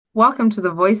Welcome to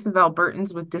the Voice of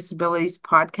Albertans with Disabilities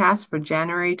podcast for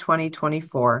January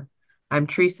 2024. I'm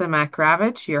Teresa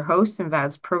Makravich, your host and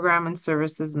VAD's Program and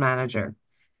Services Manager.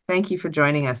 Thank you for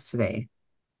joining us today.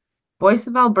 Voice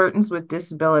of Albertans with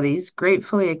Disabilities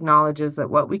gratefully acknowledges that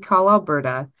what we call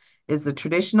Alberta is the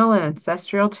traditional and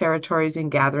ancestral territories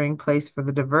and gathering place for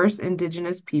the diverse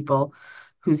Indigenous people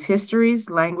whose histories,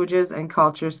 languages, and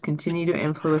cultures continue to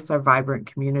influence our vibrant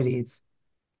communities.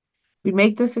 We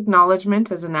make this acknowledgement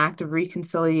as an act of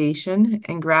reconciliation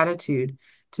and gratitude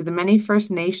to the many First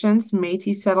Nations,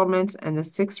 Métis settlements, and the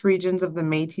 6 regions of the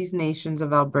Métis Nations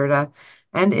of Alberta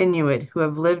and Inuit who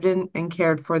have lived in and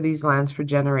cared for these lands for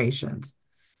generations.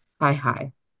 Hi,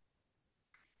 hi.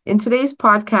 In today's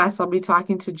podcast, I'll be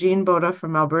talking to Jean Bota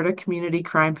from Alberta Community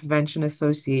Crime Prevention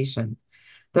Association.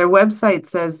 Their website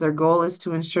says their goal is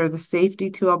to ensure the safety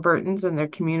to Albertans and their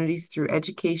communities through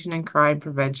education and crime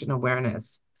prevention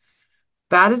awareness.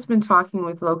 VAD has been talking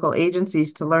with local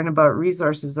agencies to learn about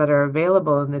resources that are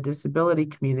available in the disability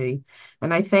community,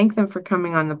 and I thank them for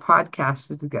coming on the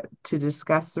podcast to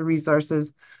discuss the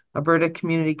resources Alberta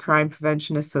Community Crime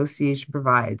Prevention Association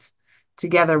provides.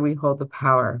 Together, we hold the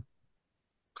power.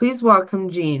 Please welcome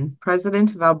Jean,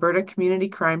 President of Alberta Community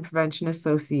Crime Prevention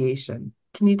Association.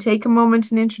 Can you take a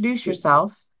moment and introduce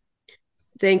yourself?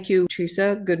 Thank you,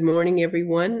 Teresa. Good morning,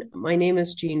 everyone. My name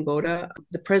is Jean Bota,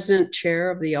 the President Chair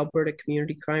of the Alberta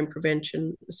Community Crime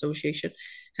Prevention Association.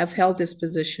 Have held this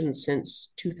position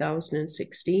since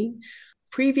 2016.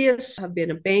 Previous, have been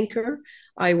a banker.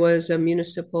 I was a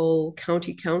municipal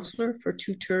county councillor for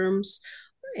 2 terms,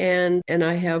 and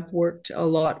I have worked a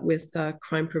lot with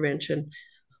crime prevention.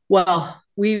 Well,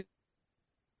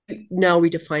 now we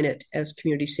define it as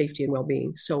community safety and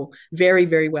well-being. So very,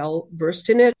 very well versed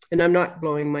in it. And I'm not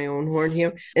blowing my own horn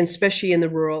here, and especially in the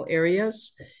rural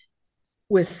areas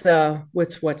with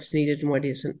what's needed and what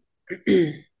isn't.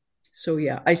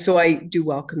 So I do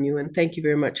welcome you and thank you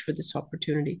very much for this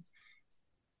opportunity.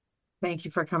 Thank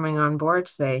you for coming on board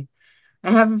today.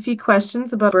 I have a few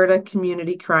questions about Alberta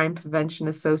Community Crime Prevention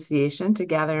Association to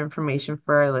gather information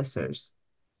for our listeners.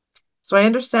 So I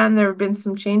understand there have been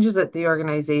some changes at the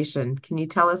organization. Can you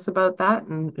tell us about that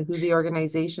and who the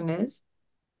organization is?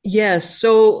 Yes,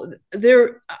 so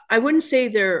I wouldn't say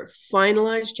they're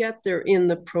finalized yet. They're in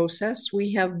the process.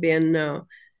 We have been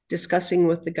discussing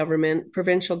with the government,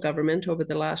 provincial government, over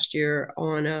the last year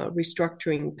on a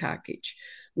restructuring package.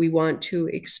 We want to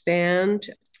expand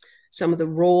some of the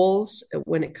roles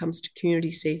when it comes to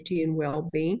community safety and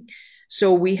well-being.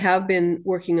 So we have been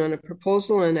working on a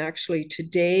proposal, and actually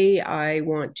today I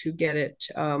want to get it.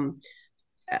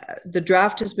 The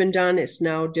draft has been done. It's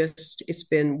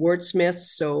been wordsmithed,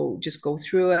 so just go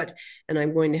through it. And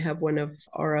I'm going to have one of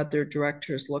our other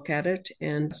directors look at it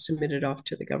and submit it off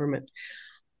to the government.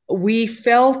 We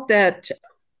felt that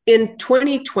in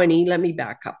 2020, let me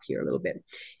back up here a little bit.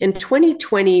 In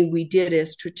 2020, we did a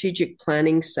strategic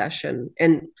planning session,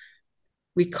 and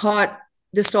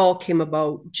this all came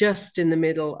about just in the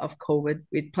middle of COVID.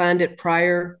 We'd planned it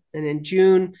prior, and in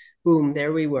June, boom,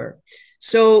 there we were.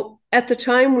 So at the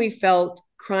time, we felt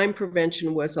crime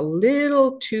prevention was a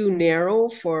little too narrow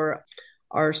for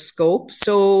our scope.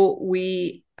 So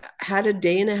we had a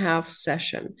 1.5-day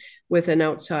session with an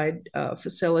outside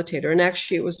facilitator. And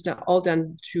actually, it was all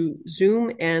done through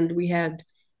Zoom, and we had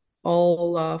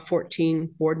all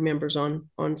 14 board members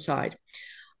on side.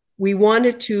 We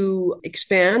wanted to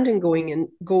expand and go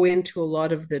into a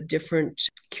lot of the different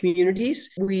communities.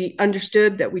 We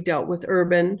understood that we dealt with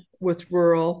urban, with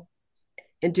rural,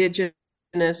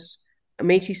 Indigenous,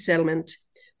 Métis settlement,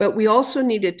 but we also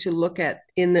needed to look at,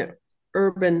 in the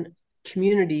urban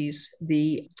communities,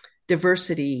 the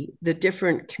diversity, the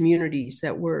different communities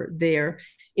that were there,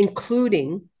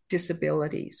 including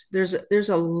disabilities. There's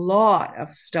a lot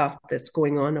of stuff that's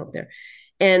going on out there,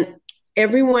 and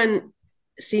everyone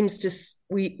seems to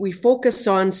we focus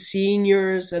on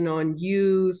seniors and on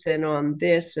youth and on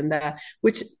this and that,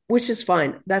 which is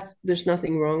fine. There's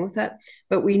nothing wrong with that,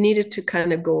 but we needed to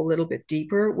kind of go a little bit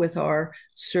deeper with our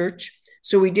search.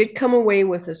 So we did come away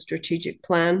with a strategic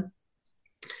plan,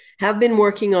 have been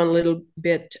working on a little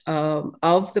bit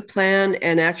of the plan,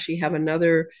 and actually have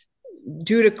another,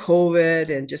 due to COVID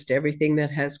and just everything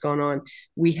that has gone on,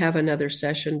 we have another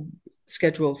session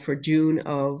scheduled for June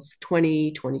of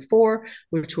 2024,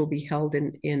 which will be held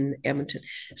in Edmonton.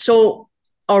 So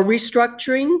our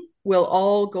restructuring will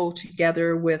all go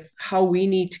together with how we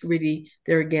need to really,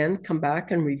 there again, come back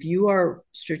and review our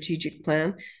strategic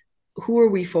plan. Who are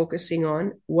we focusing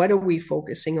on? What are we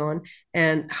focusing on?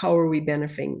 And how are we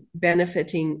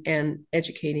benefiting and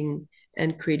educating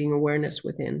and creating awareness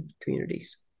within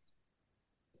communities?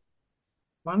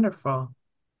 Wonderful.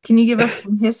 Can you give us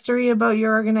some history about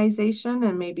your organization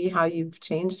and maybe how you've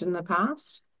changed in the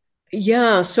past?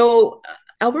 Yeah, so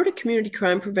Alberta Community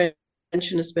Crime Prevention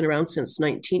has been around since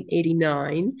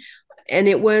 1989, and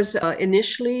it was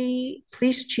initially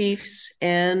police chiefs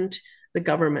and the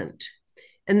government.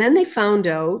 And then they found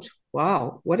out,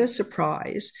 wow, what a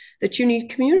surprise, that you need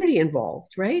community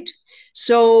involved, right?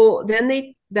 So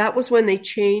then that was when they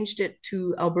changed it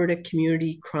to Alberta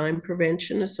Community Crime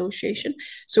Prevention Association.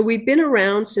 So we've been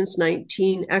around since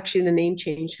actually the name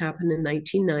change happened in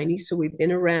 1990. So we've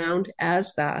been around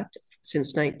as that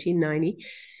since 1990.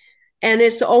 And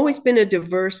it's always been a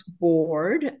diverse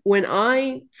board. When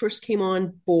I first came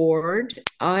on board,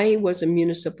 I was a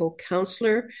municipal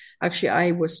councillor. Actually,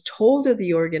 I was told of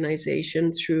the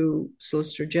organization through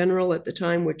Solicitor General at the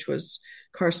time, which was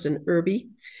Karsten Irby.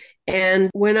 And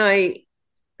when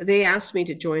they asked me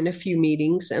to join a few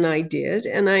meetings, and I did.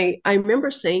 And I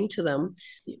remember saying to them,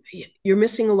 you're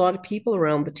missing a lot of people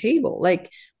around the table.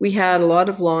 Like, we had a lot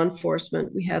of law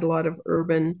enforcement, we had a lot of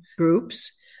urban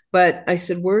groups. But I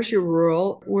said, where's your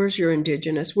rural? Where's your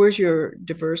Indigenous? Where's your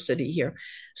diversity here?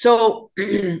 So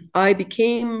I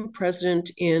became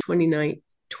president in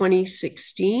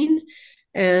 2016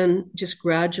 and just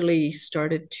gradually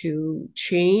started to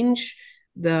change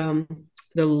the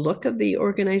look of the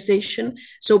organization.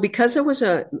 So because I was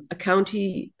a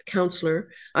county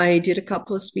councillor, I did a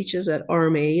couple of speeches at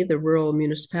RMA, the Rural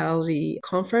Municipality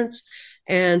Conference,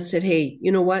 and said, hey, you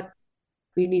know what?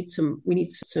 We need some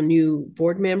new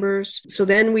board members. So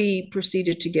then we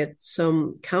proceeded to get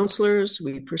some counselors.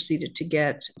 We proceeded to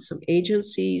get some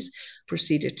agencies,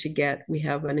 we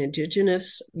have an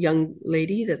Indigenous young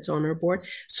lady that's on our board.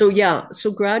 So yeah,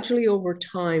 so gradually over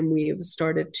time, we have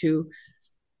started to,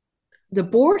 the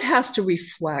board has to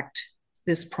reflect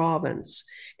this province.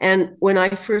 And when I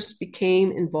first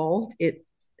became involved, it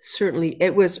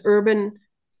was urban,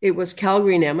 it was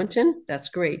Calgary and Edmonton. That's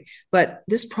great. But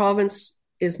this province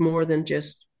is more than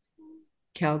just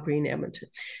Calgary and Edmonton.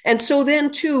 And so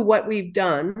then too, what we've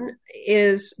done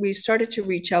is we've started to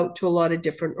reach out to a lot of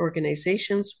different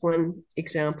organizations. One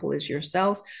example is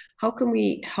yourselves. How can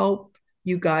we help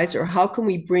you guys, or how can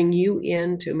we bring you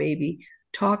in to maybe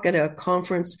talk at a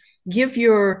conference, give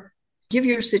your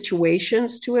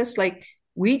situations to us? Like,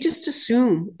 we just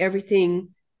assume everything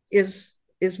is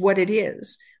what it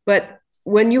is. But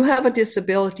when you have a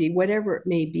disability, whatever it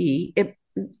may be,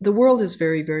 the world is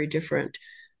very, very different.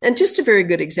 And just a very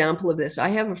good example of this, I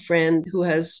have a friend who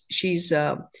she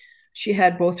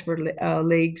had both of her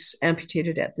legs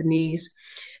amputated at the knees.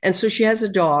 And so she has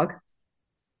a dog.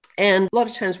 And a lot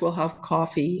of times we'll have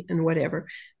coffee and whatever.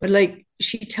 But like,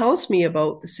 she tells me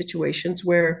about the situations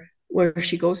where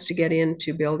she goes to get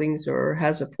into buildings or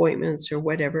has appointments or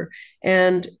whatever,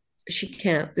 and she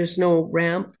can't. There's no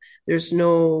ramp. There's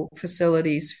no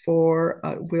facilities for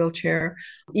a wheelchair.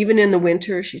 Even in the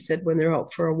winter, she said, when they're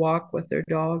out for a walk with her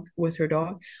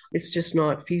dog, it's just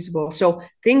not feasible. So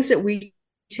things that we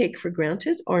take for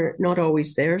granted are not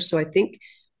always there. So I think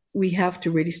we have to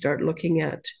really start looking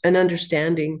at and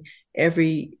understanding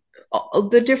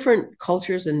the different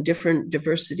cultures and different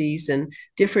diversities and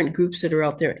different groups that are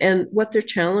out there and what their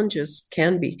challenges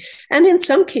can be. And in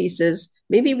some cases,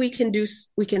 maybe we can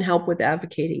help with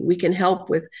advocating. We can help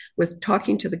with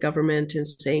talking to the government and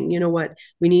saying, you know what,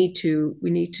 we need to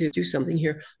do something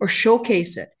here, or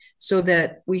showcase it so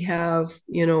that we have,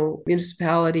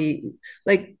 municipality,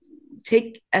 like,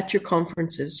 take at your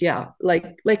conferences. Yeah.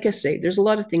 Like I say, there's a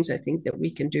lot of things I think that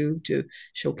we can do to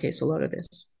showcase a lot of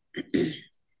this.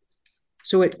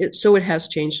 So it has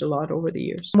changed a lot over the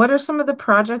years. What are some of the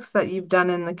projects that you've done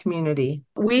in the community?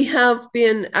 We have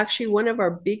been, actually, one of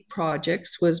our big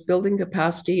projects was building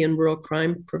capacity in rural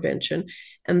crime prevention.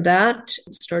 And that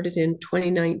started in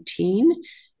 2019.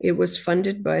 It was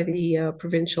funded by the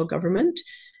provincial government.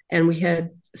 And we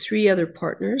had 3 other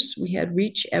partners. We had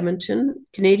Reach Edmonton,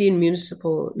 Canadian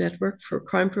Municipal Network for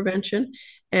Crime Prevention,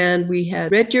 and we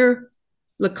had Red Deer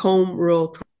Lacombe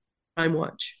Rural Crime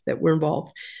Watch that were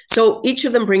involved. So each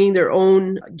of them bringing their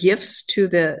own gifts to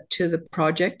the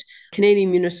project.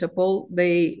 Canadian Municipal,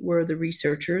 they were the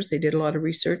researchers. They did a lot of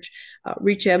research.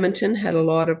 Reach Edmonton had a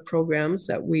lot of programs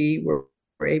that we were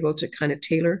able to kind of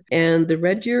tailor. And the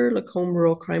Red Deer Lacombe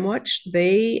Rural Crime Watch,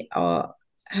 they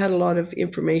had a lot of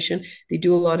information. They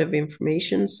do a lot of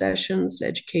information sessions,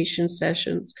 education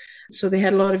sessions. So they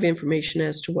had a lot of information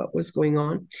as to what was going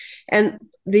on. And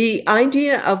the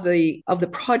idea of the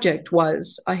project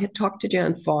was, I had talked to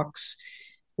Jan Fox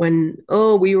when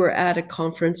we were at a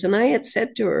conference, and I had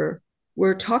said to her,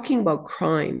 we're talking about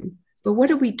crime, but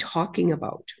what are we talking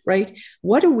about, right?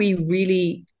 What are we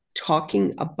really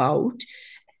talking about?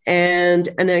 And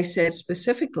I said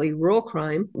specifically rural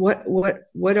crime.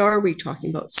 What are we talking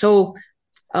about? So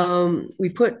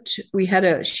she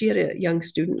had a young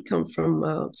student come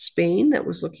from Spain that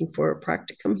was looking for a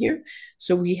practicum here.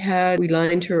 So we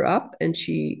lined her up, and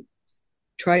she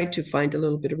tried to find a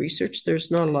little bit of research.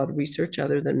 There's not a lot of research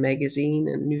other than magazine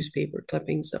and newspaper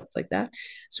clippings, stuff like that.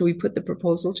 So we put the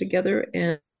proposal together,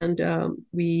 and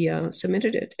we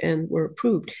submitted it and were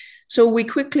approved. So we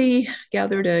quickly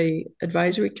gathered a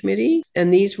advisory committee,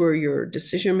 and these were your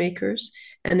decision makers.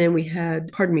 And then we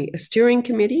had, a steering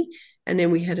committee, and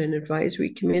then we had an advisory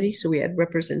committee. So we had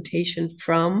representation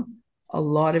from a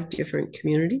lot of different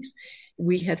communities.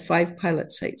 We had 5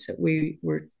 pilot sites that we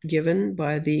were given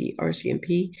by the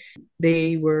RCMP.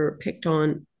 They were picked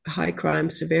on high crime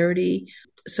severity,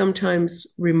 sometimes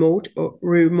remote,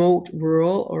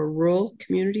 rural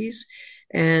communities,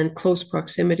 and close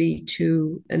proximity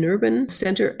to an urban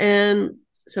center, and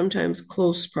sometimes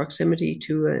close proximity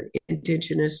to an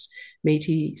Indigenous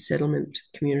Métis settlement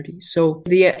community. So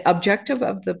the objective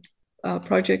of the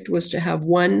project was to have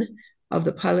one of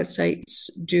the pilot sites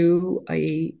do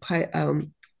a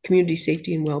community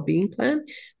safety and well-being plan,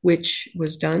 which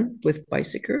was done with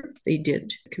Bicycle. They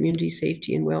did community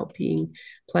safety and well-being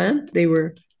plan. They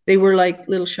were like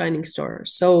little shining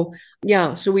stars. So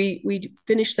we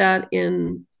finished that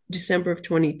in December of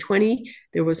 2020.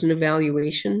 There was an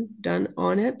evaluation done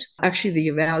on it. Actually, the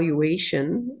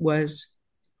evaluation was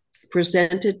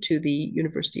presented to the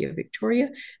University of Victoria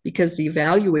because the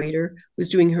evaluator was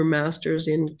doing her master's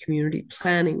in community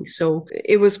planning. So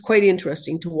it was quite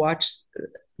interesting to watch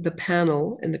the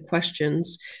panel and the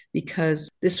questions, because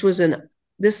this was to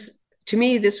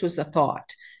me, this was the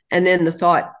thought. And then the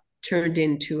thought turned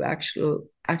into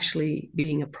actually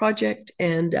being a project.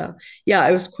 And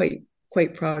I was quite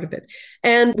proud of it.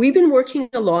 And we've been working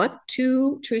a lot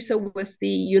too, Teresa, with the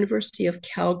University of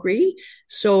Calgary.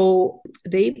 So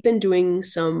they've been doing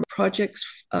some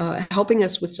projects, helping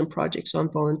us with some projects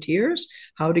on volunteers,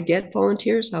 how to get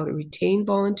volunteers, how to retain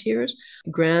volunteers,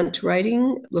 grant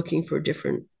writing, looking for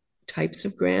different types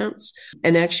of grants.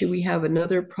 And actually, we have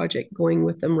another project going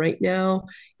with them right now.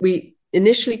 We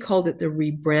initially called it the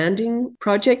rebranding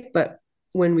project, but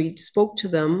when we spoke to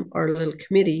them, our little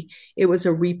committee, it was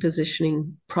a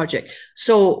repositioning project.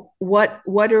 So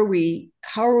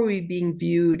how are we being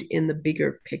viewed in the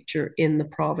bigger picture in the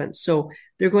province? So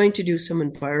they're going to do some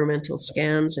environmental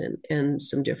scans and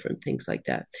some different things like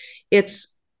that.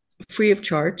 It's free of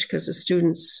charge because the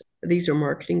students, these are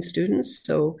marketing students,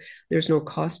 so there's no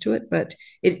cost to it, but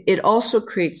it also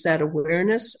creates that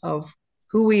awareness of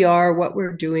who we are, what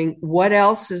we're doing, what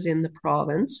else is in the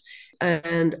province.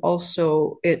 And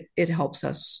also it helps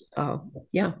us.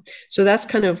 So that's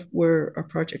kind of where our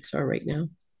projects are right now.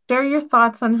 Share your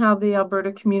thoughts on how the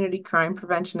Alberta Community Crime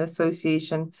Prevention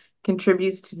Association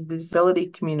contributes to the disability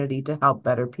community to help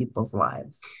better people's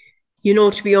lives.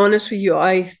 To be honest with you,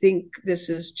 I think this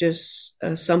is just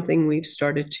something we've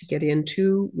started to get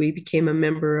into. We became a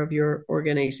member of your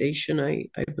organization, I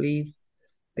believe,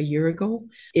 a year ago.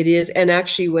 It is. And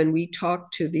actually, when we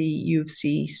talked to the U of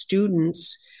C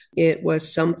students, it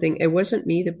was something, it wasn't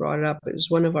me that brought it up. It was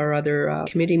one of our other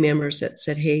committee members that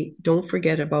said, hey, don't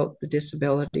forget about the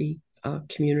disability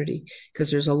community, because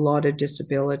there's a lot of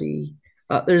disability.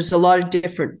 There's a lot of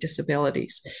different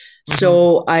disabilities. Mm-hmm.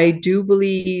 So I do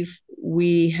believe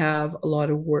we have a lot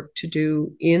of work to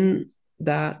do in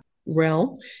that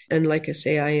realm. And like I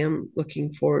say, I am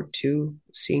looking forward to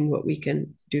seeing what we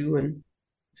can do and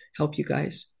help you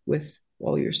guys with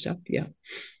all your stuff. Yeah.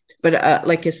 But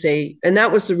like I say, and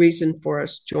that was the reason for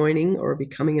us joining or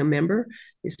becoming a member,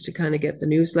 is to kind of get the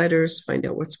newsletters, find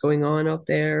out what's going on out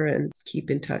there, and keep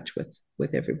in touch with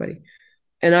everybody.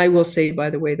 And I will say,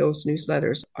 by the way, those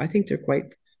newsletters, I think they're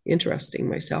quite interesting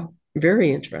myself,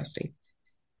 very interesting.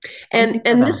 And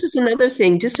this is another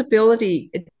thing,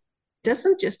 disability, it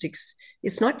doesn't just,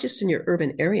 it's not just in your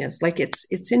urban areas, like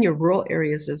it's in your rural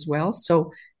areas as well.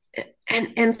 So,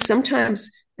 and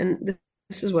sometimes, and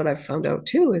this is what I've found out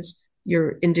too, is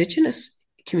your Indigenous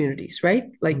communities, right?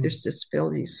 Like there's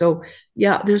disabilities. So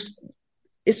yeah,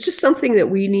 it's just something that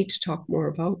we need to talk more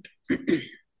about.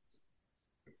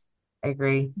 I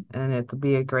agree. And it'll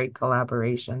be a great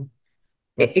collaboration.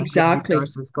 Exactly.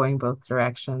 Resources going both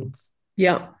directions.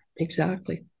 Yeah,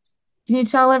 exactly. Can you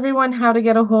tell everyone how to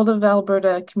get a hold of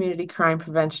Alberta Community Crime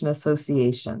Prevention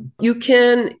Association? You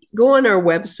can go on our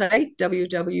website,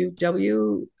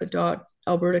 www.alcppa.ca,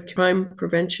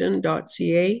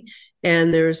 albertacrimeprevention.ca,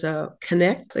 and there's a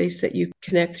connect place that you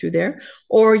connect through there,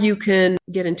 or you can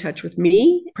get in touch with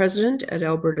me, president at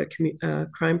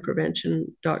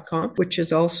albertacrimeprevention.com, which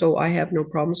is also, I have no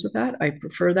problems with that. I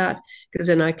prefer that because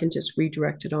then I can just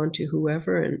redirect it on to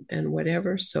whoever and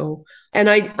whatever. So, and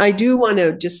I do want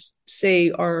to just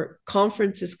say our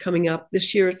conference is coming up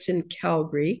this year. It's in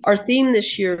Calgary. Our theme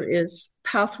this year is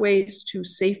Pathways to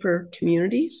Safer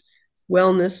Communities,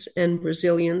 Wellness and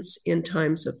Resilience in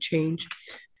Times of Change.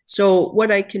 So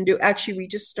what I can do, actually, we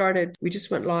just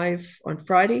went live on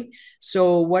Friday.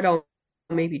 So what I'll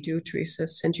maybe do, Teresa,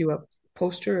 send you a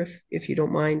poster if you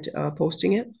don't mind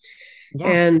posting it. Yeah.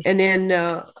 And then,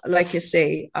 like I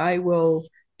say, I will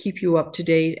keep you up to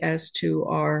date as to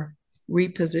our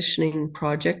repositioning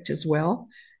project as well,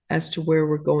 as to where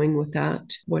we're going with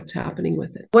that, what's happening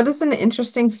with it. What is an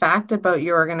interesting fact about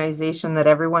your organization that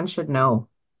everyone should know?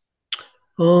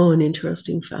 Oh, an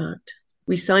interesting fact.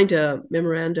 We signed a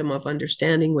memorandum of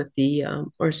understanding with the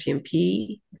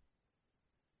RCMP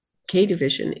K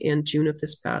division in June of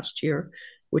this past year,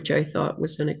 which I thought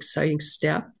was an exciting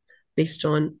step based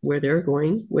on where they're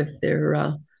going with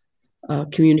their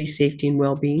community safety and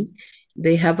well-being.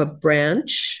 They have a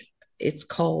branch. It's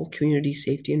called Community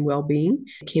Safety and Wellbeing.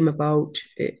 It came about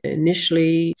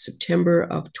initially September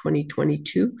of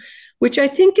 2022, which I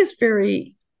think is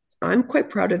I'm quite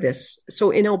proud of this.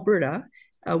 So in Alberta,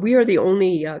 we are the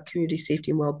only community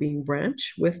safety and wellbeing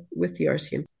branch with the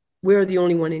RCMP. We're the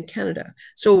only one in Canada.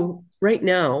 So right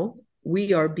now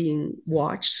we are being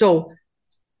watched. So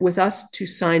with us to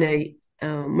sign a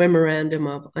memorandum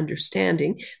of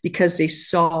understanding, because they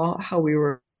saw how we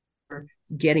were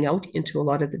getting out into a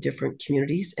lot of the different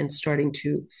communities and starting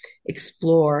to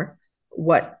explore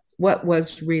what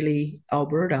was really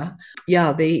Alberta.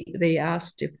 Yeah, they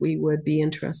asked if we would be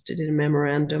interested in a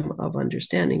memorandum of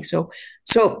understanding. So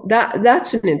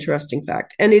that's an interesting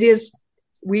fact. And it is,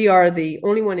 we are the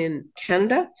only one in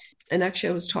Canada. And actually,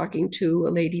 I was talking to a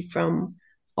lady from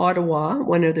Ottawa,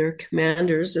 one of their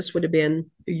commanders. This would have been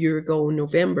a year ago,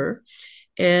 November.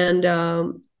 And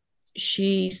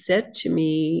she said to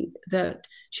me that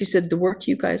she said the work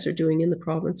you guys are doing in the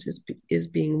province is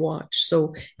being watched.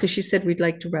 So, because she said we'd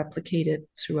like to replicate it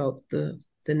throughout the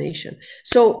nation.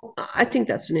 So I think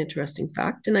that's an interesting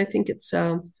fact. And I think it's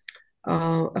a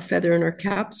feather in our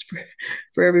caps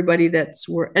for everybody that's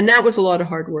work. And that was a lot of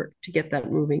hard work to get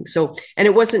that moving. So, and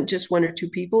it wasn't just one or two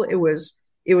people. It was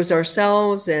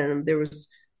ourselves, and there was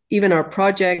even our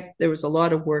project. There was a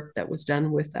lot of work that was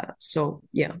done with that. So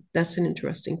yeah, that's an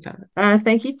interesting fact.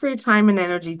 Thank you for your time and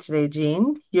energy today,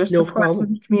 Jean. Your No support to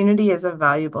problem. the community is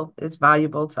valuable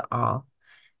to all.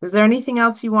 Is there anything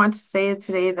else you want to say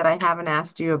today that I haven't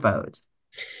asked you about?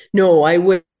 No, I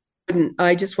wouldn't.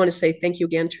 I just want to say thank you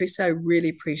again, Teresa. I really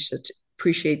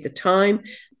appreciate the time.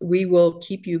 We will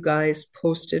keep you guys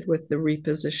posted with the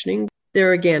repositioning.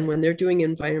 There again, when they're doing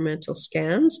environmental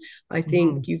scans, I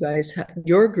think you guys,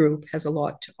 your group has a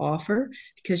lot to offer,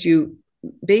 because you,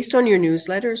 based on your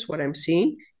newsletters, what I'm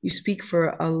seeing, you speak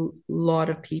for a lot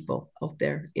of people out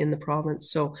there in the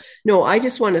province. So no, I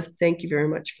just want to thank you very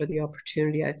much for the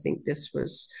opportunity. I think this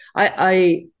was,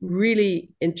 I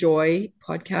really enjoy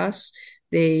podcasts.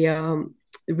 They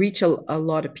reach a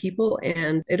lot of people,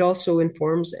 and it also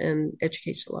informs and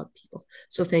educates a lot of people.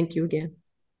 So thank you again.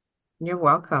 You're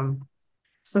welcome.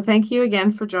 So thank you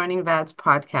again for joining VAD's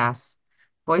podcast.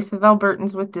 Voice of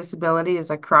Albertans with Disability is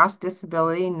a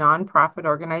cross-disability nonprofit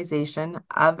organization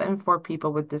of and for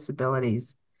people with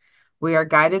disabilities. We are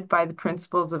guided by the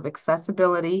principles of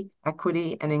accessibility,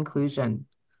 equity, and inclusion.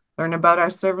 Learn about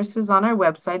our services on our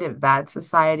website at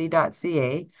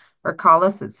vadsociety.ca or call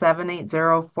us at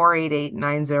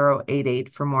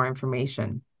 780-488-9088 for more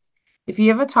information. If you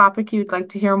have a topic you'd like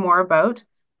to hear more about,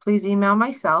 please email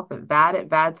myself at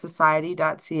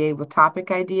vad@vadsociety.ca with topic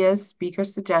ideas, speaker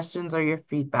suggestions, or your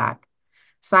feedback.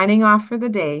 Signing off for the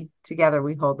day, together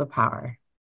we hold the power.